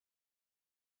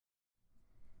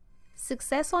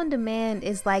Success on Demand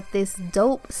is like this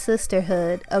dope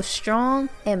sisterhood of strong,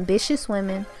 ambitious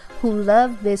women who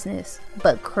love business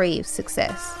but crave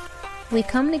success. We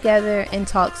come together and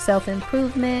talk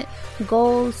self-improvement,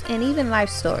 goals, and even life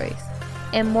stories.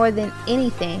 And more than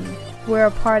anything, we're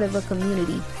a part of a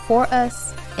community for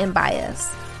us and by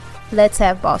us. Let's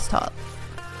have Boss Talk.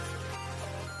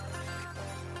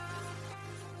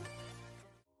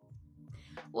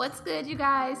 What's good, you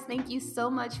guys? Thank you so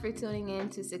much for tuning in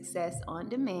to Success on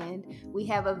Demand. We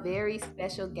have a very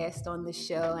special guest on the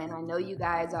show, and I know you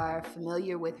guys are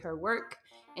familiar with her work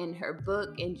and her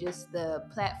book and just the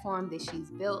platform that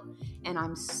she's built. And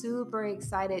I'm super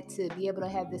excited to be able to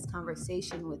have this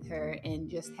conversation with her and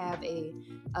just have a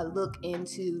look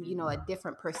into, a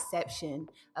different perception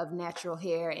of natural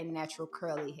hair and natural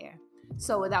curly hair.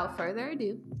 So without further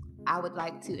ado, I would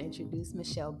like to introduce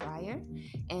Michelle Breyer,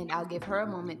 and I'll give her a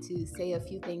moment to say a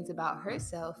few things about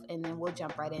herself, and then we'll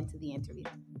jump right into the interview.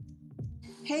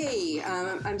 Hey,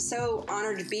 I'm so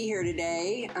honored to be here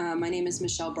today. My name is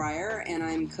Michelle Breyer, and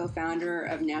I'm co-founder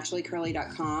of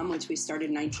naturallycurly.com, which we started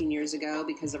 19 years ago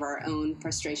because of our own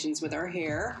frustrations with our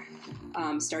hair.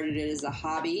 Started it as a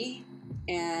hobby,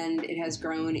 and it has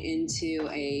grown into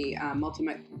a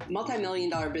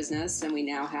multi-million-dollar business, and we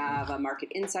now have a market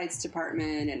insights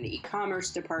department and an e-commerce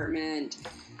department.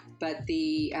 But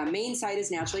the main site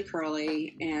is Naturally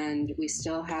Curly, and we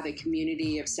still have a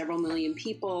community of several million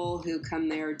people who come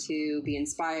there to be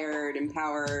inspired,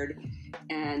 empowered,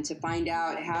 and to find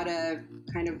out how to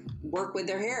kind of work with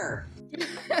their hair.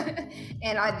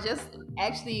 And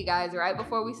actually, you guys, right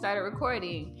before we started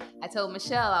recording, I told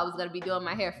Michelle I was going to be doing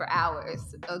my hair for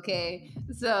hours, okay?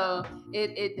 So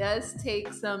it does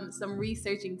take some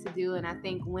researching to do, and I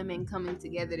think women coming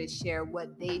together to share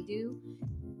what they do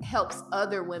helps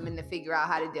other women to figure out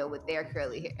how to deal with their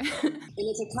curly hair. And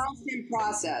it's a constant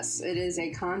process. It is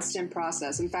a constant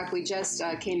process. In fact, we just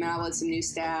came out with some new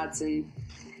stats, and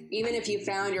even if you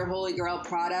found your holy grail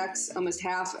products, almost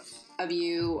half of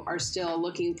you are still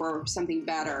looking for something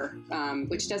better,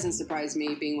 which doesn't surprise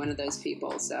me, being one of those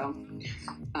people. So,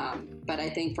 but I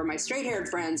think for my straight-haired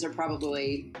friends, are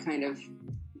probably kind of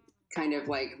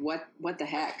like, what the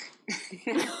heck?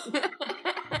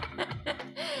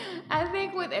 I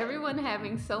think with everyone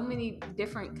having so many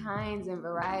different kinds and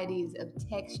varieties of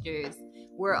textures,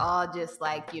 we're all just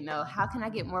like, how can I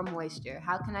get more moisture?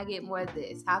 How can I get more of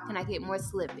this? How can I get more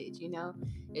slippage?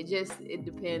 It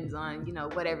depends on,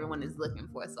 what everyone is looking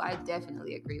for. So I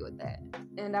definitely agree with that.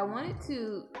 And I wanted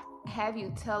to have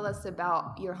you tell us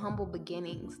about your humble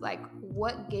beginnings. Like,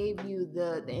 what gave you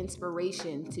the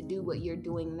inspiration to do what you're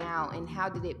doing now, and how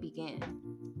did it begin?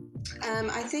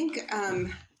 I think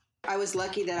I was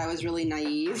lucky that I was really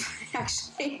naive,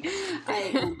 actually.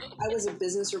 I was a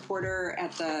business reporter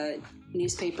at the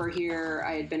newspaper here.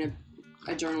 I had been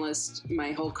a journalist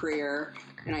my whole career,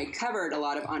 and I covered a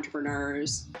lot of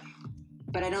entrepreneurs.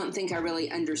 But I don't think I really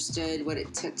understood what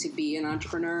it took to be an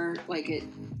entrepreneur. I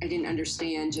didn't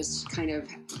understand just kind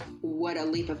of what a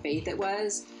leap of faith it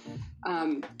was.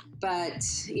 But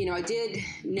I did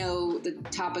know the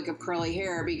topic of curly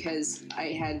hair because I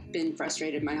had been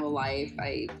frustrated my whole life.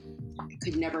 I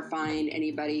could never find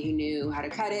anybody who knew how to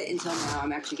cut it until now.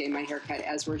 I'm actually getting my hair cut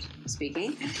as we're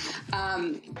speaking.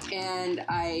 And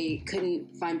I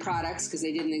couldn't find products because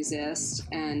they didn't exist.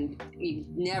 And you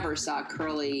never saw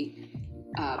curly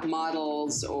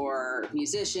models or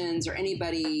musicians or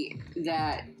anybody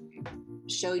that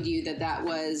showed you that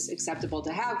was acceptable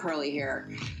to have curly hair.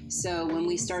 So when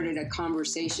we started a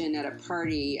conversation at a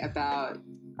party about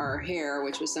our hair,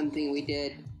 which was something we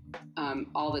did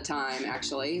all the time,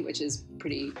 actually, which is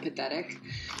pretty pathetic,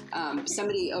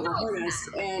 somebody overheard us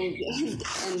and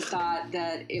thought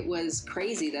that it was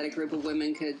crazy that a group of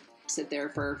women could sit there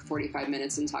for 45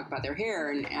 minutes and talk about their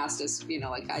hair, and asked us,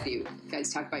 like I do, you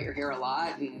guys talk about your hair a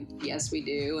lot? And yes, we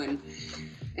do.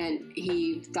 And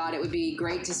he thought it would be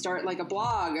great to start like a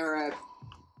blog or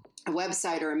a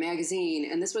website or a magazine.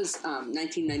 And this was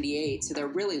 1998, so there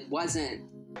really wasn't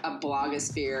a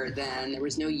blogosphere then. There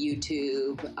was no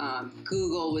YouTube.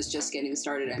 Google was just getting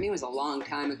started. I mean, it was a long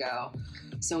time ago.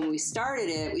 So when we started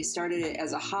it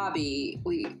as a hobby.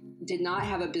 We did not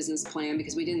have a business plan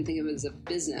because we didn't think of it as a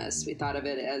business. We thought of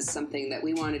it as something that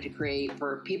we wanted to create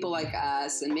for people like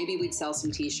us, and maybe we'd sell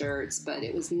some t-shirts, but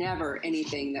it was never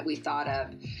anything that we thought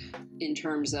of in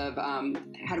terms of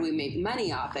how do we make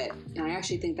money off it. And I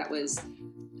actually think that was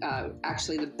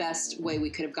actually the best way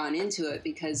we could have gone into it,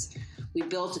 because we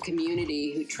built a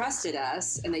community who trusted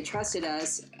us, and they trusted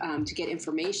us to get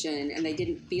information, and they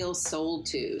didn't feel sold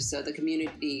to. So the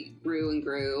community grew and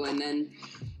grew, and then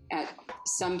at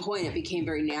some point it became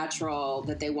very natural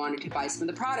that they wanted to buy some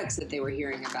of the products that they were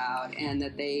hearing about, and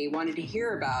that they wanted to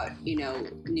hear about,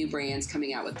 new brands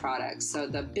coming out with products. So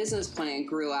the business plan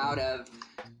grew out of,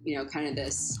 kind of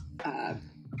this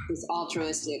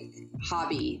altruistic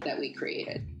hobby that we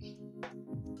created.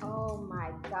 Oh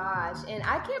my gosh. And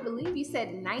I can't believe you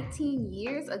said 19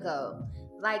 years ago.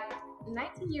 Like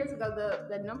 19 years ago,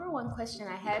 the number one question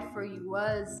I had for you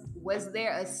was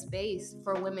there a space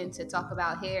for women to talk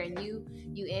about hair? And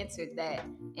you answered that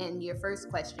in your first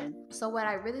question. So what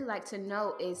I really like to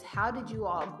know is, how did you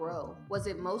all grow? Was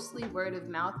it mostly word of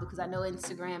mouth? Because I know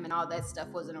Instagram and all that stuff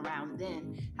wasn't around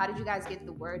then. How did you guys get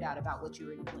the word out about what you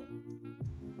were doing?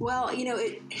 Well,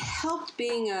 it helped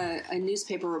being a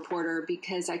newspaper reporter,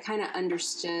 because I kind of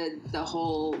understood the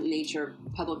whole nature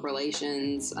of public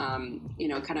relations.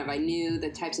 I knew the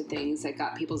types of things that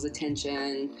got people's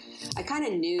attention. I kind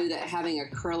of knew that having a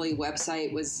curly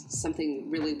website was something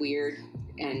really weird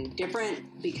and different,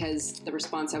 because the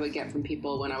response I would get from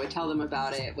people when I would tell them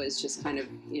about it was just kind of,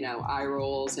 eye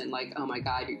rolls and like, oh my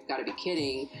God, you've got to be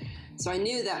kidding. So I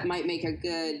knew that might make a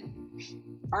good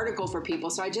article for people.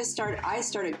 So I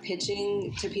started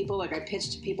pitching to people. Like, I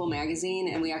pitched to People Magazine,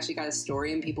 and we actually got a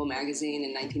story in People Magazine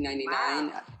in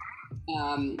 1999.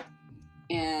 Wow.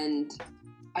 And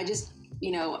I just,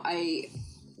 I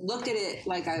looked at it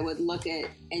like I would look at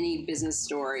any business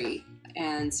story.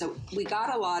 And so we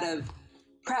got a lot of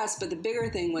press, but the bigger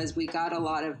thing was we got a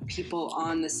lot of people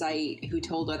on the site who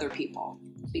told other people,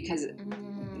 because,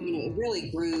 it really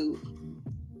grew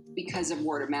because of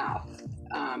word of mouth.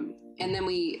 And then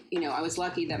I was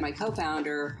lucky that my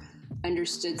co-founder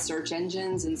understood search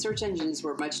engines, and search engines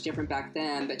were much different back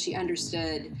then, but she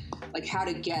understood like how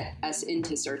to get us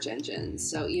into search engines.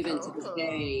 So even to this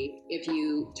day, if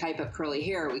you type up curly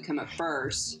hair, we come up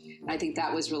first. And I think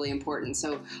that was really important.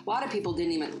 So a lot of people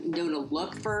didn't even know to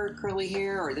look for curly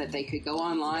hair, or that they could go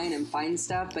online and find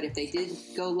stuff. But if they did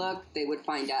go look, they would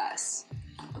find us.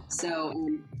 So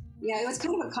yeah, it was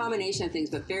kind of a combination of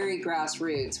things, but very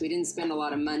grassroots. We didn't spend a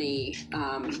lot of money,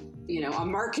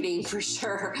 on marketing for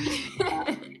sure.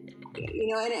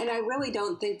 And I really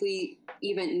don't think we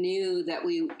even knew that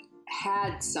we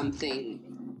had something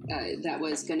that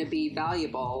was going to be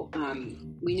valuable.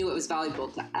 We knew it was valuable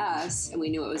to us, and we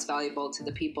knew it was valuable to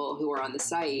the people who were on the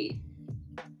site.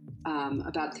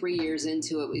 About 3 years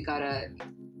into it,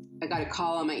 I got a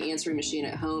call on my answering machine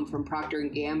at home from Procter &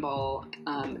 Gamble.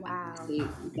 Wow.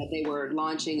 That they were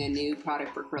launching a new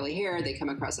product for curly hair. They come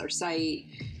across our site.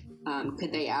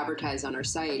 Could they advertise on our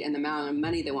site? And the amount of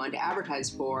money they wanted to advertise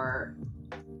for,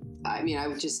 I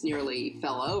just nearly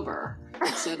fell over.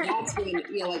 So that's when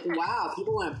you're like, wow,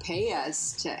 people want to pay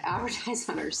us to advertise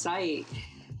on our site.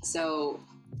 So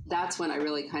that's when I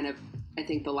really I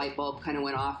think the light bulb kind of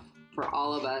went off for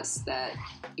all of us that,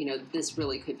 this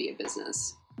really could be a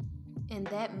business. And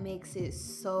that makes it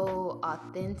so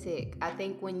authentic. I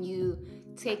think when you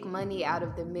take money out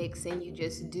of the mix and you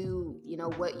just do,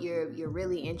 what you're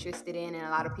really interested in, and a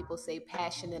lot of people say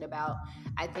passionate about,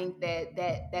 I think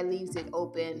that leaves it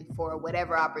open for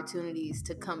whatever opportunities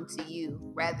to come to you,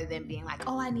 rather than being like,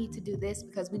 oh, I need to do this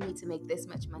because we need to make this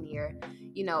much money, or,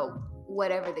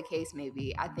 whatever the case may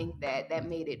be. I think that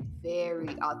made it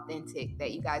very authentic,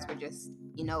 that you guys were just,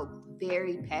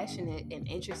 very passionate and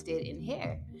interested in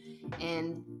hair.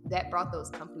 And that brought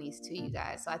those companies to you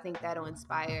guys. So I think that'll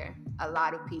inspire a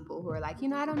lot of people who are like,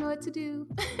 I don't know what to do.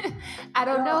 I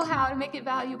don't know how to make it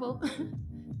valuable.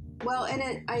 Well,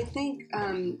 and I think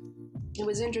it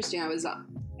was interesting. I was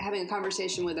having a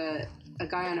conversation with a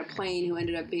guy on a plane who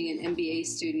ended up being an MBA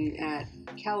student at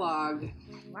Kellogg.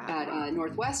 Wow. At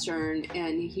Northwestern,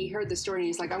 and he heard the story, and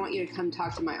he's like, I want you to come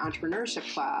talk to my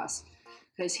entrepreneurship class,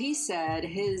 because he said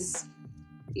his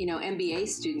MBA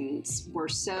students were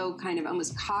so kind of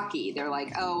almost cocky. They're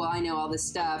like, oh, well, I know all this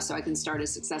stuff, so I can start a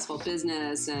successful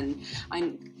business. And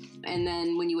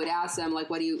then when you would ask them, like,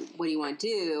 what do you want to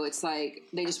do? It's like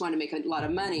they just want to make a lot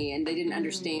of money, and they didn't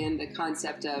understand the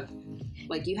concept of,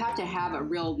 like, you have to have a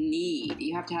real need.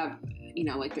 You have to have,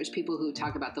 like, there's people who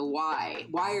talk about the why.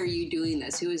 Why are you doing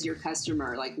this? Who is your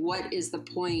customer? Like, what is the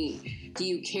point? Do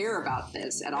you care about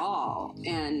this at all?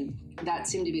 And that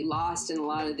seemed to be lost in a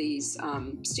lot of these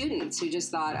students who just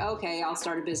thought, okay, I'll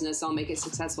start a business, I'll make it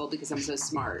successful because I'm so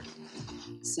smart.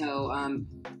 So,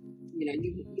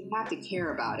 you have to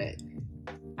care about it.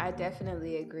 I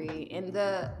definitely agree. And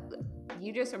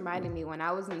you just reminded me, when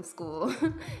I was in school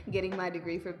getting my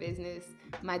degree for business,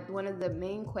 one of the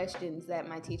main questions that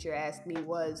my teacher asked me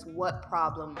was, what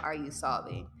problem are you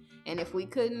solving? And if we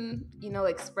couldn't,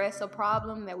 express a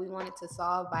problem that we wanted to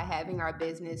solve by having our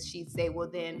business, she'd say, well,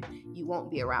 then you won't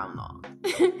be around long.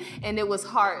 And it was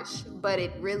harsh, but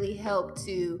it really helped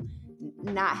to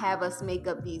not have us make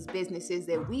up these businesses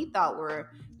that we thought were,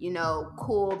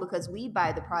 cool because we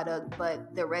buy the product,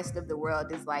 but the rest of the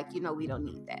world is like, we don't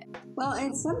need that. Well,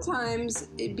 and sometimes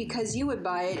because you would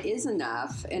buy it is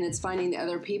enough, and it's finding the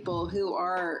other people who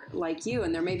are like you,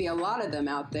 and there may be a lot of them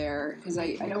out there, because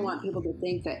I don't want people to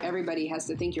think that everybody has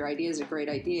to think your idea is a great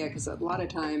idea, because a lot of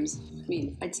times,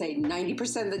 I'd say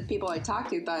 90% of the people I talk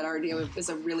to thought our idea was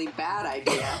a really bad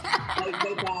idea. Like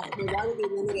they thought, why would we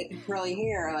limit it to curly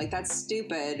hair? Like, that's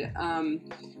stupid.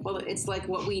 Well, it's like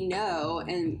what we know,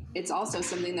 and it's also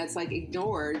something that's like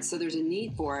ignored, so there's a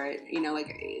need for it.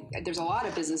 There's a lot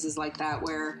of businesses like that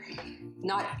where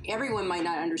not everyone might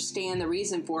not understand the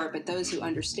reason for it, but those who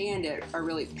understand it are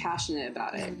really passionate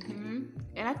about it. Mm-hmm.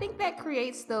 And I think that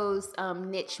creates those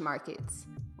niche markets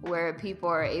where people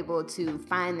are able to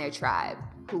find their tribe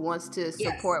who wants to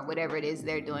support whatever it is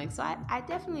they're doing. So I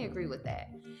definitely agree with that.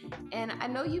 And I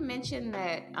know you mentioned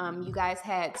that you guys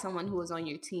had someone who was on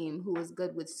your team who was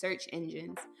good with search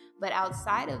engines. But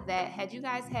outside of that, had you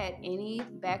guys had any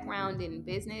background in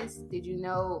business? Did you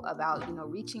know about,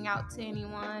 reaching out to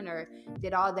anyone, or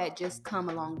did all that just come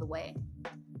along the way?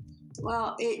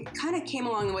 Well, it kind of came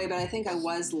along the way, but I think I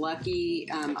was lucky.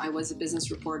 I was a business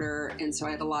reporter, and so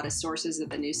I had a lot of sources at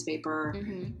the newspaper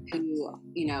who,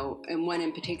 and one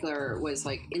in particular was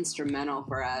like instrumental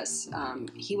for us.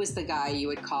 He was the guy you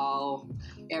would call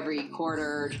every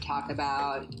quarter to talk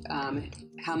about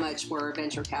how much were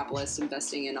venture capitalists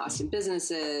investing in Austin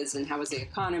businesses and how was the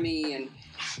economy. And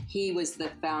he was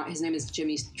his name is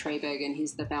Jimmy Trabig, and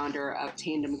he's the founder of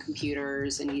Tandem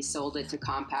Computers, and he sold it to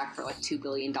Compaq for like $2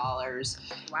 billion. Wow.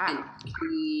 And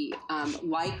he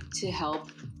liked to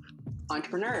help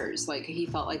entrepreneurs. Like, he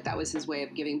felt like that was his way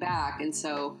of giving back. And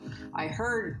so I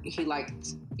heard he liked,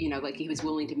 like he was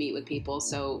willing to meet with people.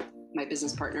 So my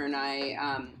business partner and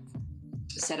I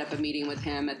set up a meeting with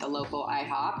him at the local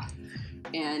IHOP.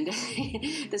 And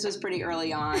this was pretty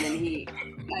early on, and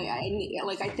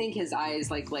I think his eyes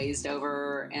like glazed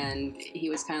over, and he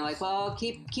was kind of like, well,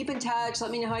 keep in touch.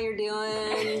 Let me know how you're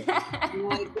doing.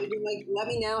 Let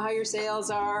me know how your sales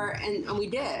are. And we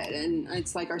did. And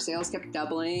it's like our sales kept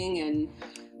doubling, and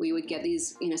we would get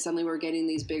these, suddenly we were getting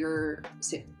these bigger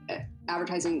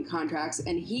advertising contracts,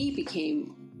 and he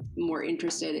became more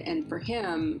interested. And for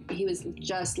him, he was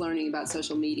just learning about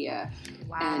social media.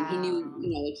 Wow. And he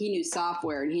knew, he knew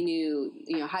software, and he knew,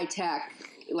 high tech,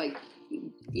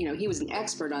 he was an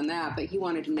expert on that, but he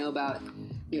wanted to know about,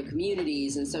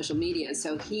 communities and social media.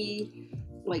 So he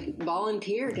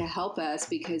volunteered to help us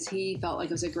because he felt like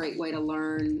it was a great way to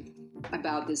learn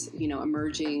about this,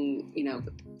 emerging,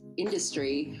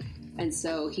 industry. And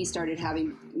so he started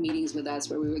having meetings with us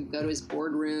where we would go to his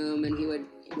boardroom, and he would,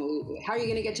 how are you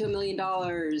going to get to $1 million?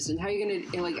 And how are you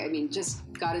going to, just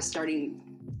got us starting,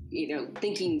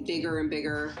 thinking bigger and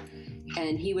bigger.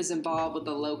 And he was involved with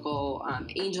the local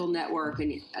angel network,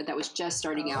 and that was just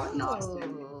starting out in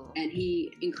Austin. And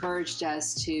he encouraged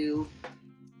us to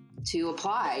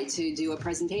apply to do a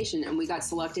presentation, and we got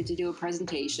selected to do a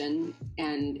presentation.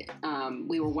 And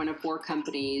we were one of 4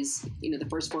 companies, the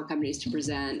first 4 companies to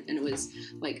present. And it was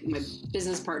like my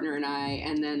business partner and I,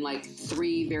 and then like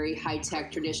 3 very high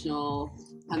tech traditional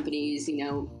companies,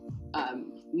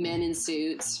 men in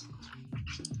suits.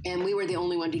 And we were the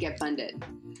only one to get funded.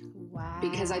 Wow.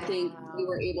 Because I think we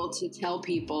were able to tell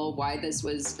people why this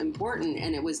was important,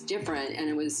 and it was different, and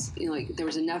it was there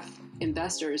was enough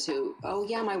investors who, oh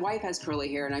yeah, my wife has curly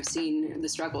hair and I've seen the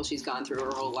struggle she's gone through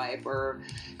her whole life, or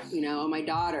my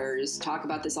daughters talk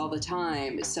about this all the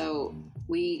time. So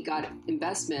we got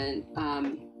investment,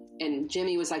 and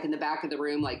Jimmy was like in the back of the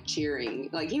room, like cheering,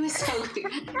 like he was so.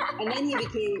 And then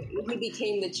he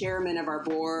became the chairman of our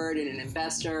board and an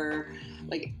investor.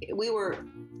 Like, we were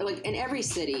like, and every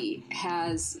city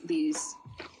has these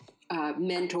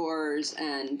mentors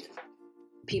and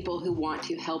people who want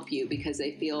to help you because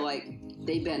they feel like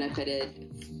they benefited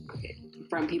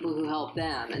from people who helped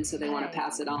them, and so they want to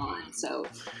pass it on. So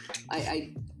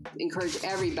I encourage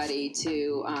everybody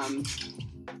to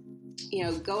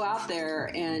go out there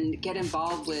and get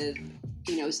involved with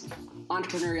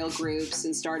entrepreneurial groups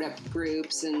and startup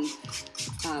groups, and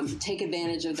take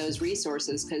advantage of those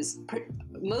resources, because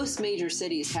most major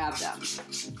cities have them.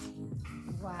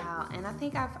 Wow. And I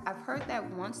think I've heard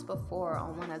that once before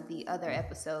on one of the other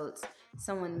episodes.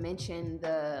 Someone mentioned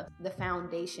the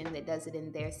foundation that does it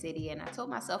in their city, and I told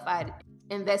myself I'd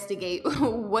investigate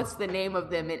what's the name of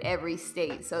them in every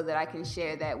state so that I can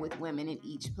share that with women in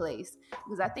each place.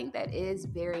 Because I think that is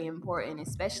very important,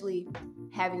 especially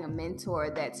having a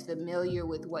mentor that's familiar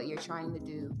with what you're trying to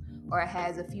do or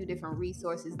has a few different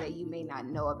resources that you may not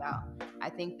know about. I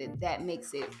think that that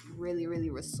makes it really, really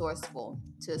resourceful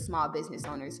to small business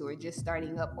owners who are just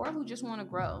starting up or who just want to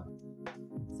grow.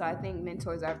 So I think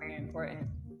mentors are very important.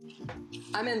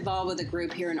 I'm involved with a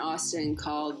group here in Austin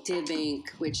called Div Inc.,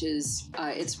 which is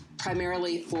it's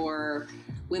primarily for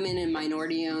women and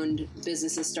minority-owned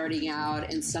businesses starting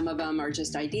out, and some of them are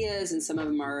just ideas, and some of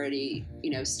them are already,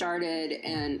 started.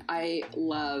 And I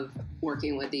love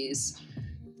working with these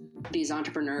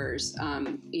entrepreneurs.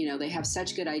 They have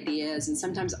such good ideas, and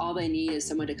sometimes all they need is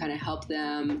someone to kind of help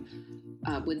them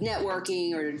with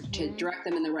networking or to direct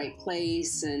them in the right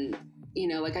place. And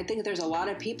I think there's a lot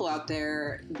of people out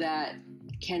there that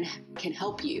can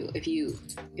help you if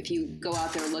you go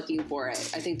out there looking for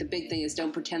it. I think the big thing is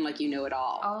don't pretend like you know it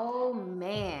all. Oh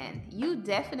man, you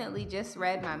definitely just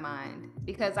read my mind,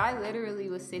 because I literally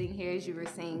was sitting here as you were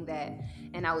saying that,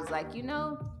 and I was like,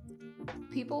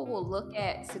 people will look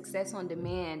at Success on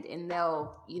Demand and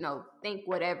they'll, think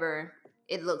whatever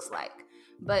it looks like.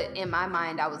 But in my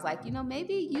mind, I was like,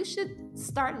 maybe you should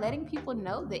start letting people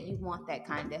know that you want that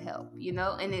kind of help,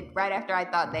 And right after I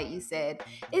thought that, you said,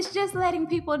 it's just letting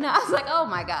people know. I was like, oh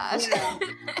my gosh.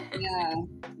 Yeah.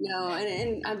 No,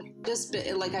 and I've just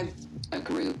been, I've a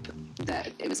group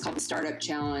that it was called the Startup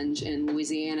Challenge in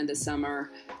Louisiana this summer,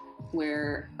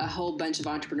 where a whole bunch of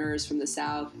entrepreneurs from the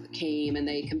South came and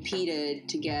they competed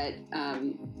to get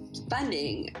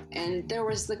funding. And there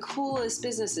was the coolest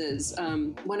businesses.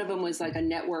 One of them was like a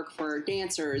network for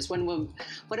dancers. One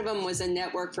of them was a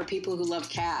network for people who love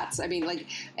cats. And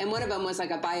one of them was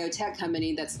like a biotech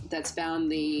company that's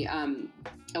found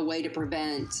a way to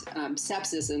prevent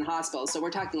sepsis in hospitals. So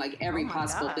we're talking like every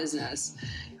possible business.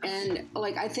 And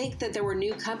I think that there were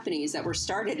new companies that were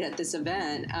started at this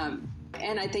event.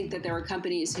 And I think that there were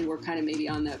companies who were kind of maybe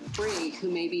on the brink who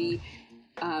maybe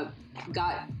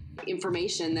got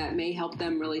information that may help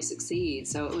them really succeed.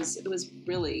 So it was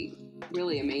really,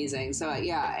 really amazing. So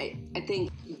I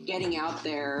think getting out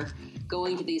there,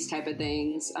 going to these type of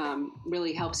things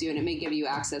really helps you, and it may give you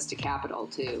access to capital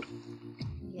too.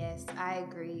 Yes, I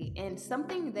agree. And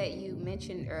something that you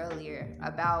mentioned earlier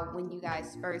about when you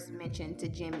guys first mentioned to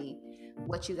Jimmy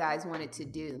what you guys wanted to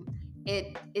do,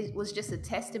 it was just a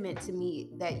testament to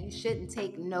me that you shouldn't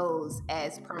take no's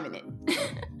as permanent.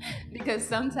 Because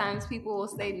sometimes people will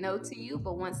say no to you,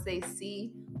 but once they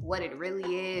see what it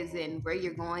really is and where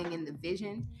you're going in the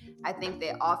vision, I think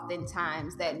that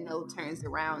oftentimes that no turns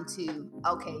around to,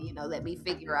 okay, let me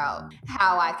figure out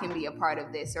how I can be a part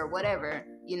of this or whatever,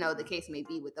 the case may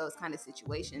be with those kind of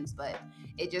situations. But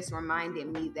it just reminded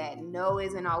me that no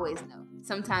isn't always no.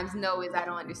 Sometimes no is I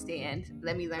don't understand.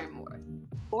 Let me learn more.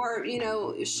 Or,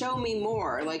 show me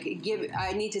more,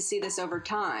 I need to see this over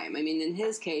time. I mean, in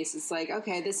his case, it's like,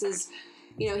 okay, this is,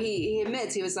 he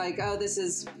admits, he was like, oh, this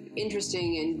is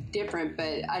interesting and different,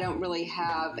 but I don't really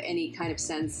have any kind of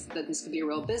sense that this could be a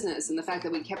real business. And the fact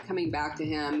that we kept coming back to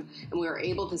him and we were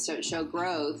able to show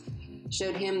growth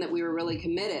showed him that we were really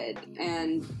committed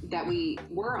and that we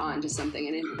were on to something.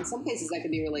 And in some cases that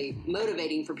can be really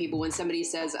motivating for people when somebody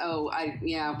says, oh,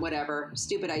 whatever,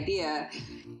 stupid idea.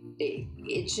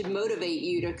 It should motivate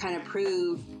you to kind of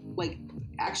prove,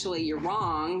 actually you're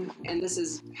wrong, and this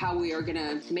is how we are going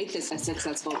to make this a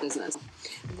successful business.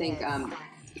 I think,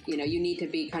 you need to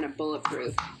be kind of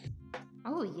bulletproof.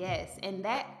 Oh, yes. And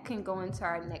that can go into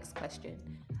our next question.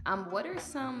 What are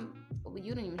some,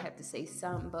 you don't even have to say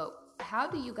some, but how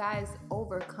do you guys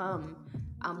overcome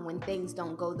when things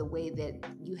don't go the way that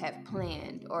you have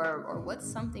planned, or what's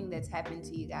something that's happened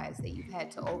to you guys that you've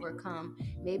had to overcome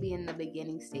maybe in the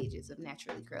beginning stages of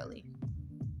Naturally Curly?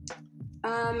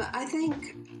 I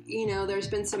think, there's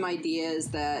been some ideas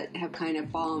that have kind of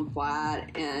fallen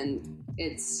flat, and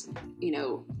it's,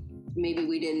 maybe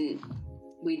we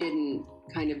didn't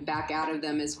kind of back out of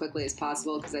them as quickly as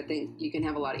possible, because I think you can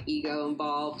have a lot of ego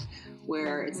involved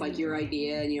where it's like your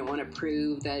idea and you don't want to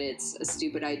prove that it's a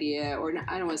stupid idea, or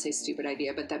I don't want to say stupid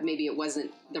idea, but that maybe it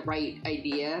wasn't the right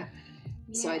idea.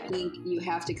 Yeah. So I think you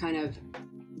have to kind of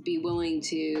be willing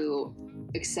to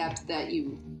accept that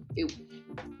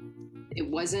it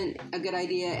wasn't a good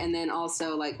idea, and then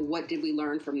also what did we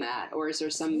learn from that, or is there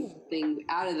something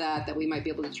out of that we might be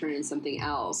able to turn into something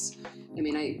else? I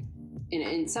mean,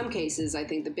 in some cases, I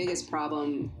think the biggest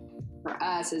problem for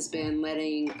us has been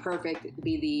letting perfect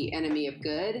be the enemy of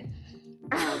good.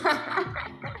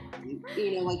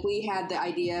 Like we had the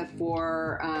idea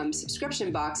for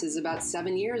subscription boxes about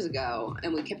 7 years ago,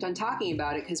 and we kept on talking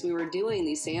about it because we were doing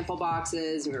these sample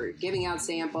boxes, we were giving out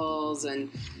samples, and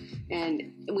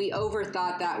we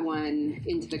overthought that one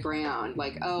into the ground.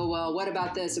 Like, oh, well, what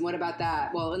about this and what about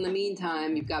that? Well, in the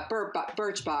meantime, you've got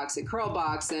Birchbox and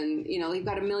Curlbox, and, you've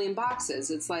got a million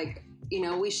boxes. It's like,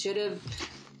 we should have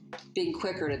been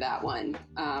quicker to that one.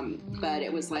 But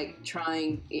it was like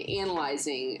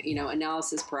analyzing,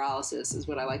 analysis paralysis is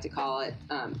what I like to call it.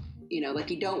 Like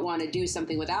you don't want to do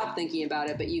something without thinking about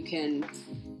it, but you can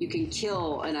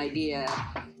kill an idea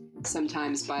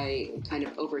sometimes by kind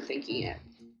of overthinking it.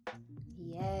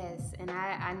 Yes, and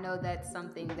I know that's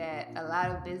something that a lot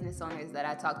of business owners that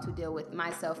I talk to deal with,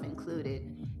 myself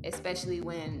included, especially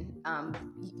when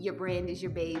your brand is your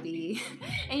baby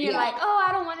and you're like, oh,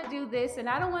 I don't want to do this and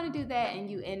I don't want to do that, and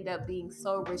you end up being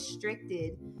so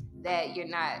restricted that you're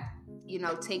not,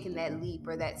 taking that leap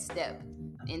or that step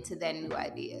into that new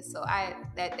idea. So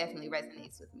that definitely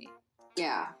resonates with me.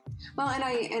 Yeah. Well, and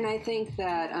I think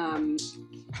that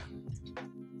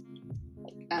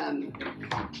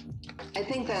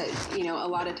a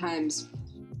lot of times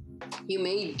you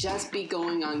may just be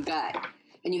going on gut,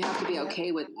 and you have to be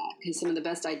okay with that, because some of the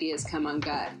best ideas come on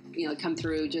gut, come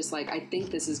through just like, I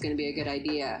think this is going to be a good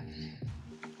idea.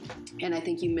 And I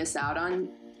think you miss out on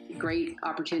great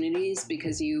opportunities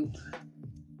because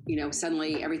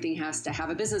suddenly everything has to have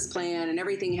a business plan and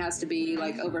everything has to be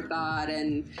like overthought.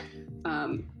 And,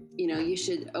 you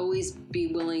should always be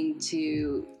willing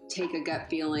to take a gut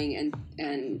feeling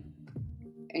and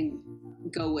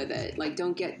go with it. Like,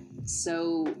 don't get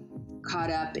so caught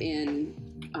up in,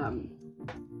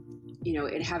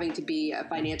 it having to be a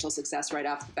financial success right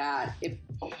off the bat.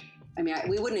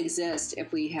 We wouldn't exist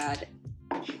if we had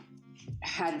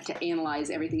to analyze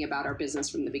everything about our business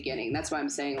from the beginning. That's why I'm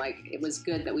saying, like, it was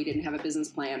good that we didn't have a business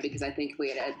plan, because I think if we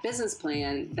had a business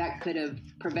plan, that could have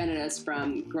prevented us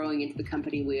from growing into the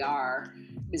company we are,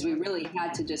 because we really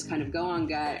had to just kind of go on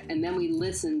gut, and then we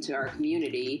listened to our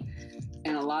community.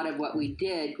 And a lot of what we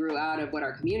did grew out of what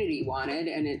our community wanted.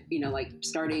 And it, like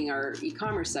starting our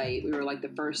e-commerce site, we were like the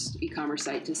first e-commerce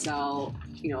site to sell,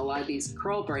 a lot of these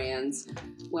curl brands.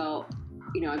 Well,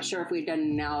 I'm sure if we'd done an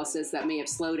analysis, that may have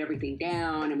slowed everything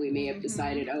down, and we may have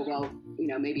decided, oh, well,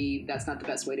 maybe that's not the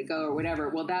best way to go or whatever.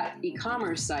 Well, that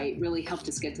e-commerce site really helped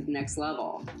us get to the next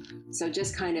level. So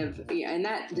just kind of, and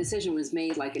that decision was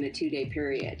made like in a 2-day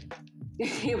period.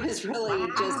 It was really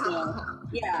just,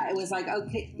 it was like,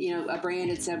 okay, a brand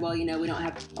had said, well, we don't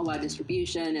have a lot of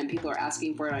distribution and people are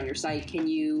asking for it on your site. Can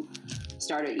you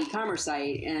start an e-commerce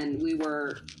site? And we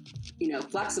were,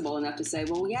 flexible enough to say,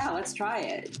 well, yeah, let's try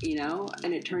it,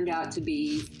 and it turned out to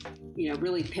be,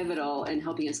 really pivotal in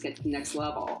helping us get to the next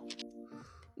level.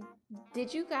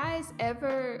 Did you guys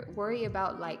ever worry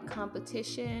about like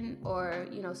competition or,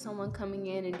 someone coming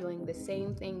in and doing the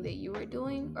same thing that you were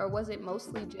doing? Or was it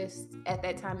mostly just at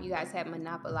that time you guys had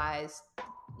monopolized,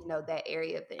 that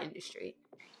area of the industry?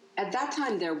 At that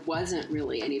time, there wasn't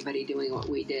really anybody doing what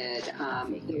we did.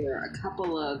 There were a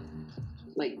couple of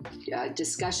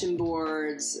discussion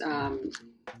boards,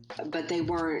 but they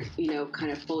weren't,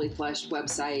 kind of fully fleshed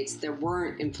websites. There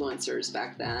weren't influencers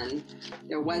back then.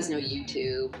 There was no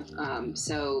YouTube.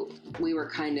 So we were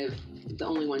kind of the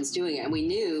only ones doing it. And we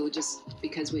knew, just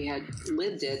because we had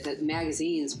lived it, that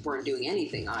magazines weren't doing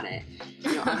anything on it.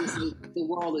 Obviously the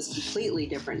world is completely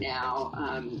different now.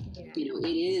 It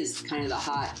is kind of the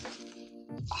hot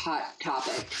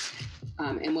topic.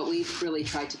 And what we've really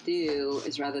tried to do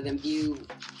is, rather than view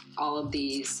all of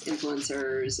these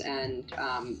influencers and,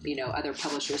 other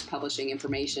publishers publishing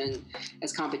information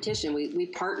as competition, we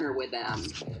partner with them.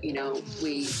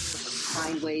 We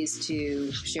find ways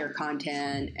to share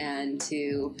content and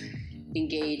to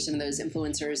engage some of those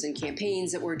influencers in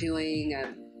campaigns that we're doing.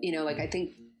 I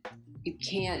think you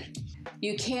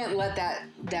can't let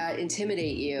that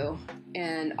intimidate you.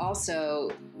 And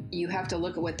also, you have to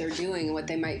look at what they're doing and what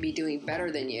they might be doing better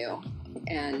than you.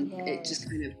 And it just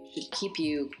kind of should keep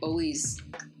you always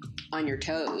on your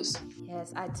toes.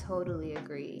 Yes, I totally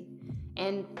agree.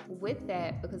 And with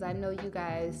that, because I know you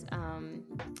guys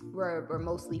were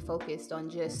mostly focused on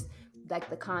just like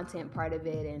the content part of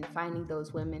it and finding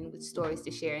those women with stories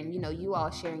to share, and you all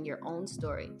sharing your own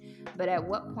story. But at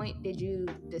what point did you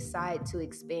decide to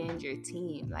expand your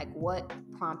team? Like, what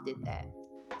prompted that?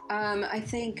 I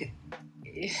think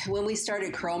when we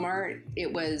started Curl Mart,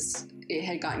 it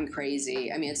had gotten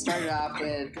crazy. I mean, it started off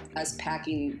with us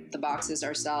packing the boxes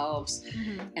ourselves,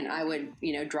 and I would,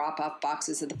 drop off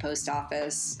boxes at the post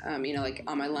office, like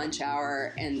on my lunch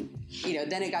hour. And,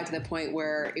 then it got to the point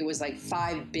where it was like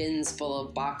 5 bins full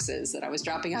of boxes that I was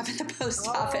dropping off at the post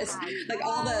office. Like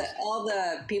all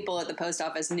the people at the post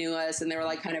office knew us, and they were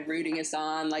like kind of rooting us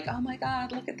on, like, oh my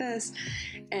God, look at this.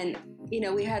 And,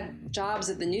 we had jobs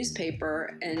at the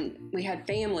newspaper, and we had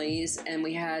families, and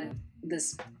we had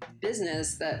this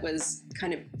business that was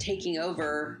kind of taking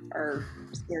over our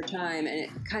spare time, and it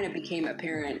kind of became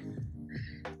apparent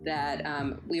that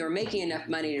we were making enough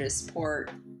money to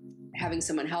support having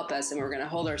someone help us, and we were going to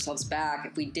hold ourselves back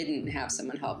if we didn't have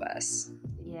someone help us.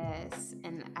 Yes,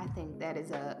 and I think that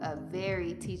is a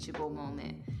very teachable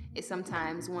moment. It's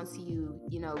sometimes once you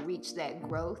reach that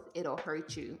growth, it'll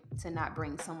hurt you to not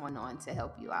bring someone on to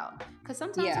help you out. Because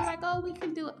sometimes we're like, oh, we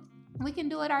can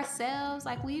do it ourselves,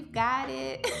 like we've got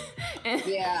it. and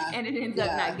it ends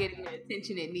up not getting the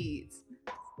attention it needs.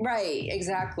 Right,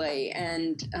 exactly.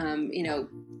 And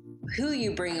who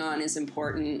you bring on is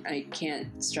important. I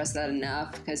can't stress that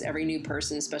enough, because every new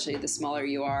person, especially the smaller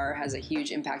you are, has a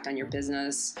huge impact on your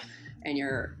business and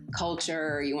your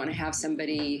culture. You want to have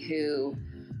somebody who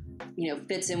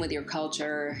fits in with your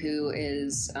culture, who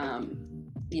is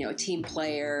a team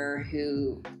player,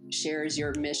 who shares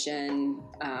your mission.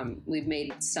 We've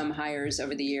made some hires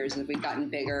over the years as we've gotten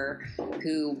bigger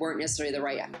who weren't necessarily the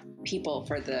right people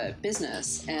for the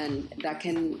business. And that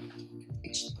can,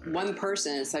 one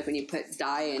person, it's like when you put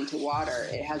dye into water,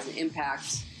 it has an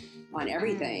impact on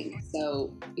everything.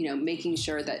 So, making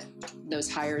sure that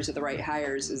those hires are the right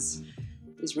hires is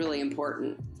really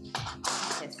important.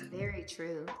 It's very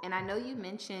true. And I know you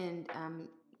mentioned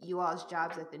you all's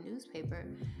jobs at the newspaper.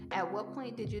 At what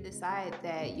point did you decide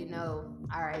that,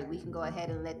 all right, we can go ahead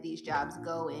and let these jobs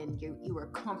go, and you were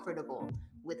comfortable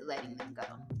with letting them go?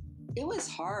 It was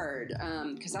hard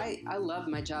because I love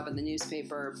my job at the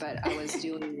newspaper, but I was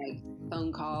doing like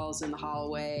phone calls in the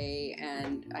hallway,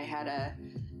 and I had a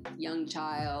young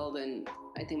child, and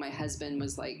I think my husband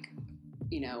was like,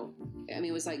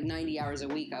 it was like 90 hours a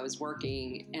week I was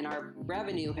working, and our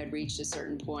revenue had reached a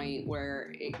certain point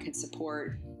where it could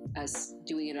support us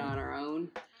doing it on our own.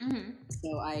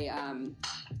 So I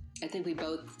think we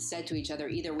both said to each other,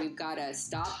 either we've got to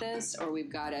stop this or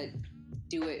we've got to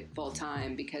do it full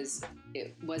time, because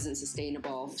it wasn't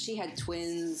sustainable. She had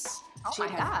twins. Oh my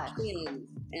God. Twins,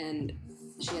 and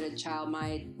she had a child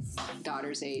my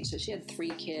daughter's age. So she had 3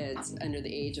 kids under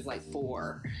the age of like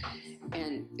 4.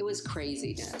 And it was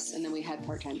craziness. And then we had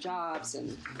part-time jobs,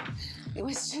 and it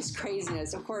was just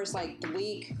craziness. Of course, like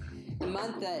the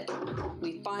month that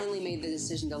we finally made the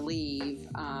decision to leave,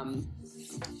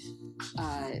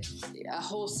 a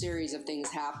whole series of things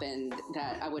happened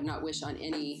that I would not wish on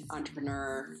any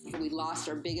entrepreneur. We lost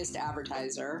our biggest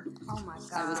advertiser. Oh my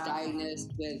God. I was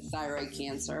diagnosed with thyroid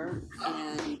cancer,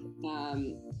 and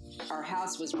our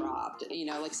house was robbed,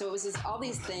 so it was just all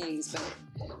these things, but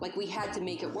like we had to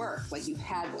make it work. Like you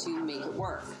had to make it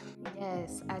work.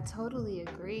 Yes, I totally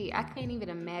agree. I can't even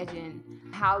imagine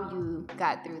how you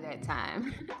got through that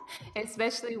time,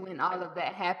 especially when all of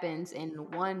that happens in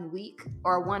 1 week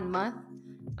or 1 month.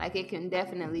 Like it can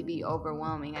definitely be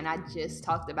overwhelming. And I just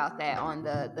talked about that on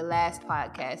the last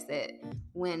podcast, that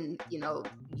when,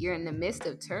 you're in the midst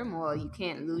of turmoil, you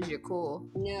can't lose your cool.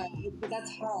 No,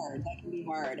 that's hard. That can be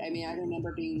hard. I mean, I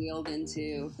remember being wheeled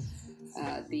into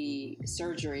the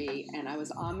surgery, and I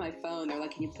was on my phone. They're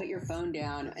like, "Can you put your phone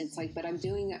down?" And it's like, but I'm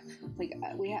doing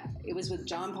it was with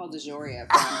John Paul DeJoria.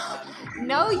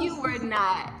 No, you were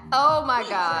not. Oh my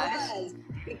gosh.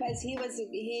 Because he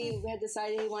had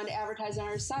decided he wanted to advertise on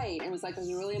our site, and it was a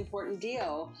really important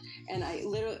deal. And I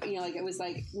literally, it was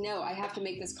like, no, I have to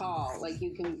make this call. Like,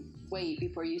 you can wait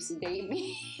before you sedate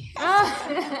me.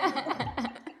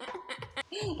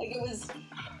 It was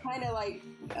kind of like,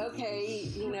 okay,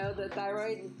 the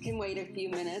thyroid can wait a few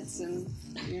minutes, and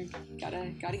you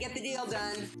gotta get the deal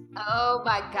done. Oh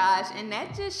my gosh. And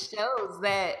that just shows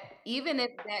that even if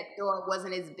that door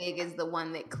wasn't as big as the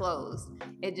one that closed,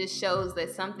 it just shows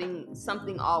that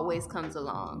something always comes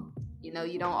along. You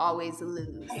don't always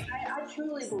lose. I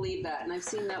truly believe that, and I've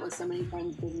seen that with so many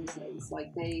friends' businesses.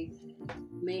 Like, they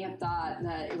may have thought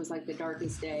that it was like the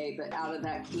darkest day, but out of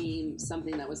that came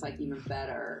something that was like even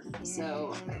better. Yes.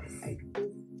 So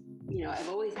I've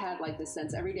always had like this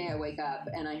sense every day I wake up,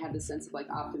 and I have this sense of like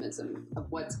optimism of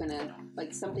what's gonna,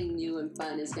 like, something new and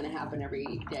fun is gonna happen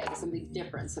every day, something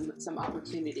different, some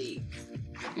opportunity.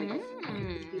 You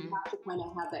have to kind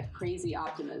of have that crazy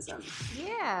optimism.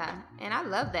 Yeah, and I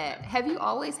love that. Have you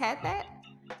always had that?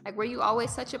 Like, were you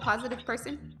always such a positive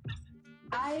person?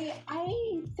 I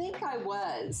think I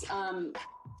was.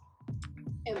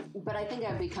 But I think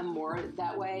I've become more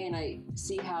that way, and I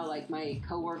see how like my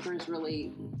coworkers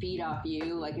really feed off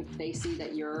you. Like if they see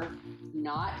that you're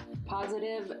not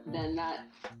positive, then that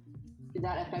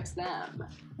affects them.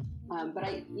 But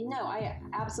I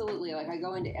absolutely, like I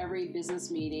go into every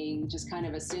business meeting just kind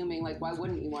of assuming like, why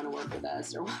wouldn't you want to work with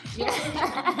us? Or not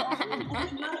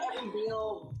every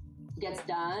deal gets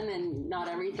done, and not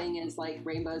everything is like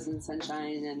rainbows and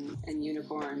sunshine and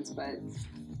unicorns, but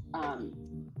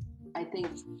I think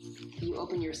you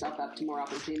open yourself up to more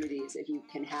opportunities if you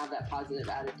can have that positive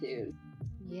attitude.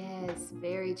 Yes,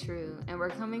 very true. And we're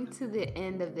coming to the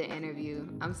end of the interview.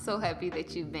 I'm so happy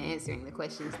that you've been answering the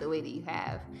questions the way that you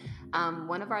have.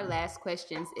 One of our last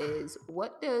questions is,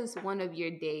 what does one of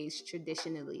your days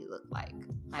traditionally look like?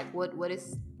 Like what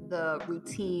is the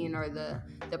routine or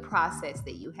the process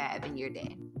that you have in your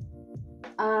day?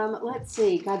 Let's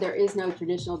see. God, there is no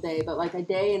traditional day, but like a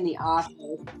day in the office,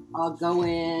 I'll go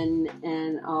in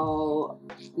and I'll,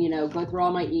 go through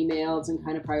all my emails and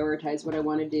kind of prioritize what I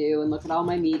want to do and look at all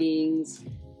my meetings.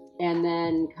 And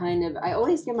then I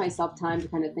always give myself time to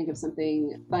kind of think of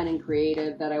something fun and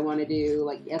creative that I want to do.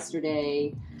 Like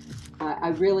yesterday, I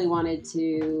really wanted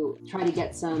to try to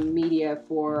get some media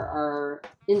for our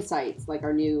insights, like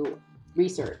our new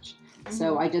research.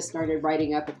 So I just started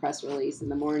writing up a press release in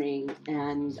the morning,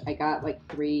 and I got like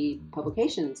 3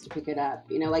 publications to pick it up.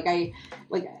 I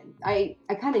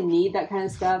kind of need that kind of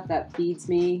stuff that feeds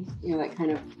me, that kind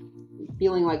of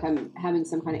feeling like I'm having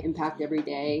some kind of impact every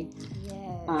day. Yes.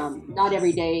 Not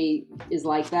every day is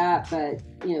like that, but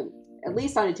at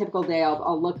least on a typical day,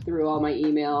 I'll look through all my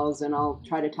emails and I'll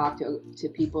try to talk to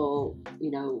people,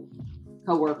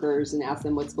 coworkers, and ask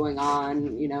them what's going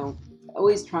on,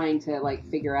 always trying to like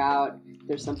figure out if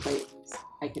there's some place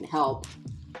I can help.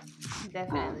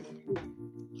 Definitely.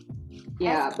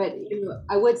 But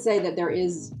I would say that there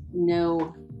is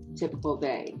no typical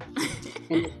day.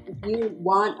 And if you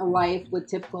want a life with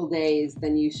typical days,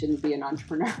 then you shouldn't be an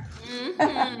entrepreneur.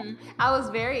 Mm-hmm. I was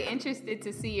very interested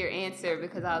to see your answer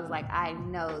because I was like, I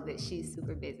know that she's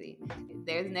super busy.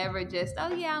 There's never just,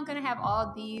 oh yeah, I'm going to have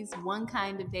all these one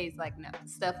kind of days. Like, no,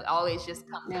 stuff always just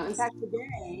comes. No, in fact,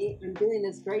 today I'm doing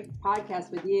this great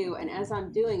podcast with you, and as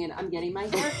I'm doing it, I'm getting my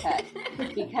hair cut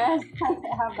because I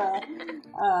have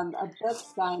a book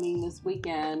signing this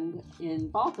weekend in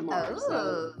Baltimore. Oh.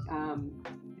 So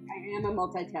I am a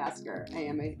multitasker.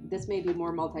 This may be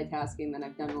more multitasking than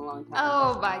I've done in a long time.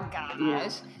 Oh my gosh. Yeah.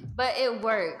 But it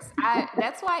works.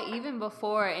 That's why even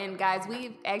before, and guys,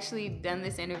 we've actually done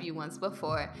this interview once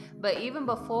before, but even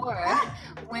before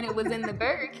when it was in the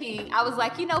Burger King, I was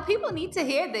like, people need to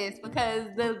hear this because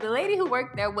the lady who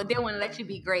worked there didn't want to let you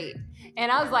be great.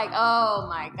 And I was like, oh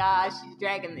my gosh, she's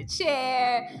dragging the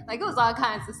chair. Like it was all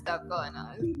kinds of stuff going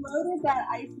on. We loaded that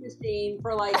ice machine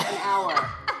for like an hour.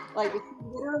 Like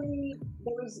literally,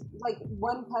 there was like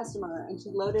one customer, and she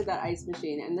loaded that ice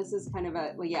machine. And this is kind of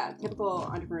a typical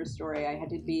entrepreneur story. I had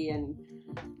to be in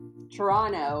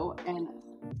Toronto and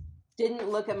didn't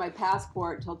look at my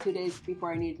passport till 2 days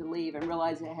before I needed to leave and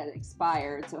realized it had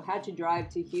expired. So had to drive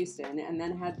to Houston and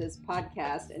then had this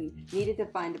podcast and needed to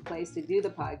find a place to do the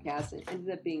podcast, and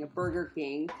ended up being a Burger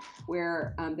King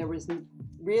where there was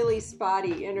really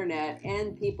spotty internet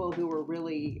and people who were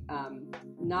really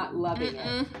not loving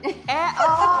it. At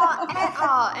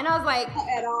all. And I was like,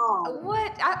 at all.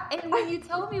 What? And when you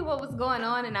told me what was going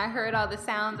on and I heard all the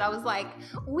sounds, I was like,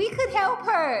 we could help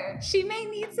her. She may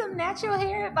need some natural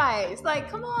hair advice. Like,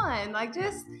 come on, like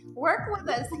just work with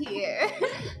us here.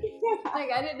 Like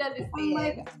I didn't understand.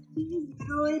 Like, she's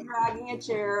literally dragging a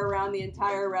chair around the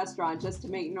entire restaurant just to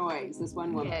make noise. This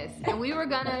one woman. Yes, and we were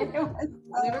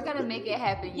gonna make it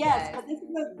happen. Yes, guys. but this is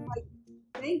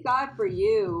thank God for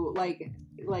you, like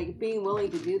being willing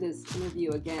to do this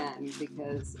interview again,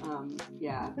 because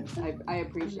I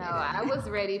appreciate it. No, I was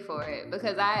ready for it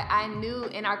because I knew,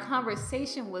 and our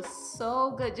conversation was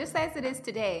so good, just as it is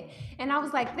today. And I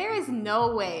was like, there is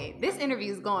no way this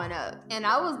interview is going up. And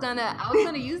I was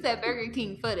gonna use that Burger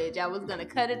King footage. I was gonna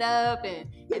cut it up and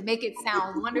make it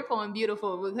sound wonderful and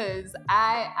beautiful because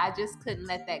I just couldn't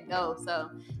let that go.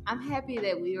 So I'm happy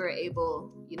that we were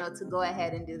able, to go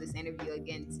ahead and do this interview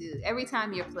again too. Every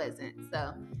time you're pleasant,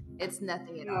 so it's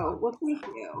nothing at all. Well, thank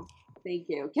you. Thank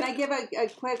you. Can I give a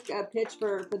quick pitch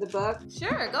for the book?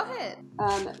 Sure, go ahead.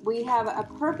 We have a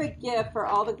perfect gift for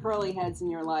all the curly heads in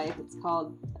your life. It's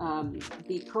called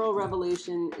The Curl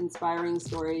Revolution: Inspiring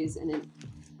Stories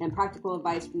and Practical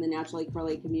Advice from the Naturally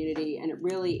Curly Community. And it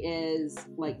really is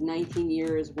like 19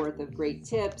 years worth of great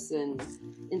tips and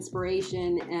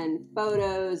inspiration and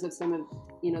photos of some of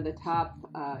the top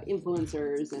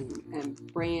influencers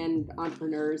and brand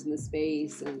entrepreneurs in the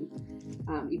space. And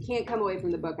you can't come away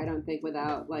from the book, I don't think,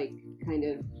 without like kind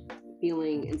of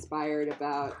feeling inspired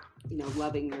about,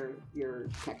 loving your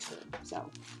texture. So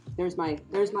there's my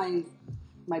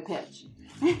pitch.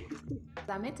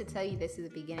 I meant to tell you this at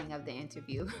the beginning of the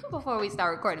interview before we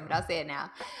start recording, but I'll say it now.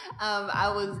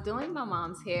 I was doing my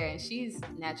mom's hair, and she's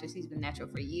natural. She's been natural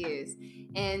for years.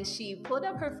 And she pulled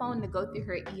up her phone to go through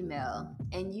her email,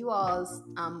 and you all's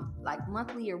like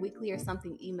monthly or weekly or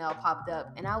something email popped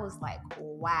up. And I was like,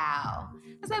 wow.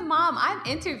 I said, Mom, I'm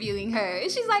interviewing her. And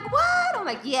she's like, what? I'm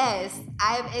like, yes,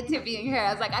 I'm interviewing her.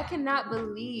 I was like, I cannot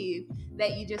believe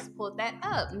that you just pulled that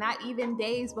up, not even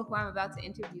days before I'm about to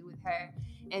interview with her.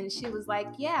 And she was like,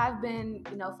 yeah, I've been,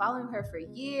 following her for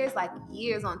years, like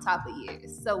years on top of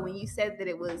years. So when you said that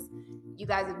you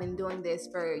guys have been doing this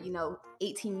for,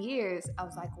 18 years, I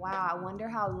was like, wow, I wonder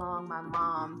how long my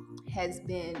mom has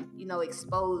been,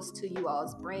 exposed to you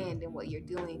all's brand and what you're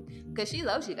doing, because she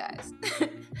loves you guys.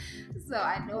 So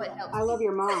I know it helps. I love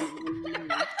your mom.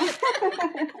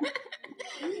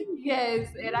 Yes,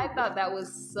 and I thought that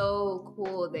was so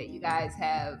cool that you guys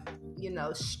have,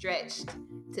 stretched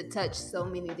to touch so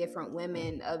many different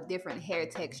women of different hair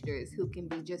textures who can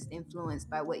be just influenced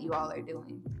by what you all are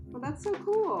doing. Well, that's so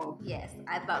cool. Yes,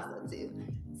 I thought so too.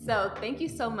 So thank you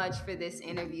so much for this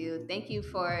interview. Thank you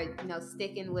for,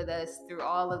 sticking with us through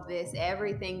all of this,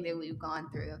 everything that we've gone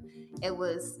through. It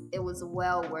was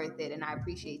well worth it, and I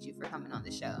appreciate you for coming on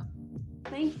the show.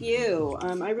 Thank you.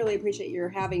 I really appreciate your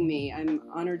having me. I'm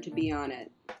honored to be on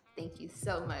it. Thank you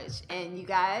so much. And you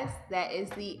guys, that is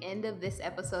the end of this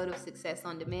episode of Success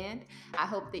on Demand. I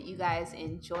hope that you guys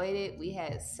enjoyed it. We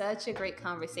had such a great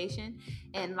conversation.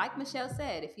 And like Michelle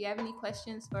said, if you have any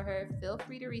questions for her, feel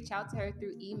free to reach out to her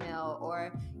through email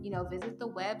or, visit the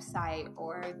website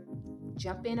or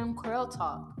jump in on Curl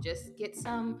Talk. Just get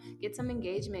some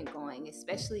engagement going,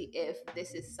 especially if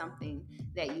this is something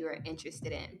that you are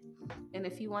interested in. And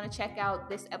if you want to check out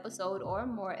this episode or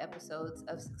more episodes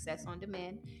of Success on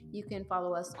Demand, you can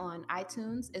follow us on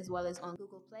iTunes as well as on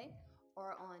Google Play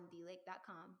or on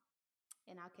dlake.com.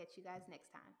 And I'll catch you guys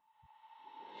next time.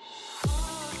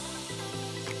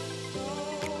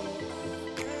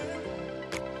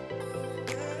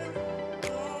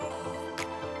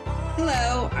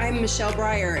 Hello, I'm Michelle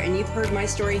Breyer, and you've heard my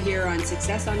story here on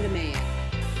Success on Demand.